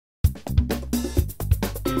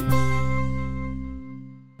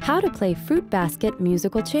How to play fruit basket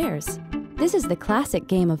musical chairs. This is the classic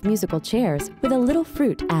game of musical chairs with a little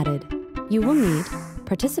fruit added. You will need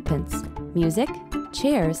participants, music,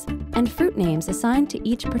 chairs, and fruit names assigned to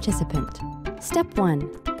each participant. Step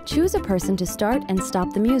 1. Choose a person to start and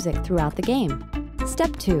stop the music throughout the game.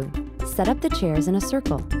 Step 2. Set up the chairs in a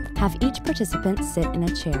circle. Have each participant sit in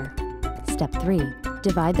a chair. Step 3.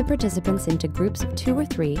 Divide the participants into groups of 2 or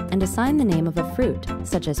 3 and assign the name of a fruit,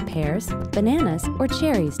 such as pears, bananas, or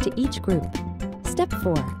cherries to each group. Step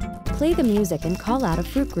 4. Play the music and call out a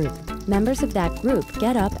fruit group. Members of that group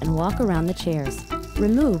get up and walk around the chairs.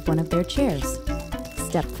 Remove one of their chairs.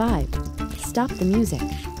 Step 5. Stop the music.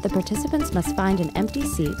 The participants must find an empty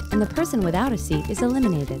seat and the person without a seat is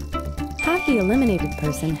eliminated. Have the eliminated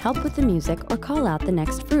person help with the music or call out the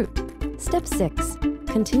next fruit. Step 6.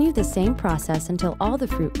 Continue the same process until all the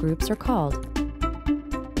fruit groups are called.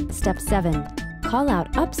 Step 7. Call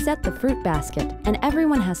out "Upset the fruit basket" and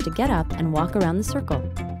everyone has to get up and walk around the circle.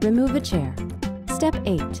 Remove a chair. Step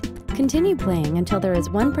 8. Continue playing until there is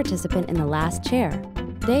one participant in the last chair.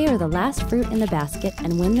 They are the last fruit in the basket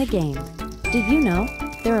and win the game. Did you know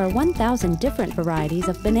there are 1,000 different varieties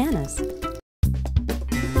of bananas?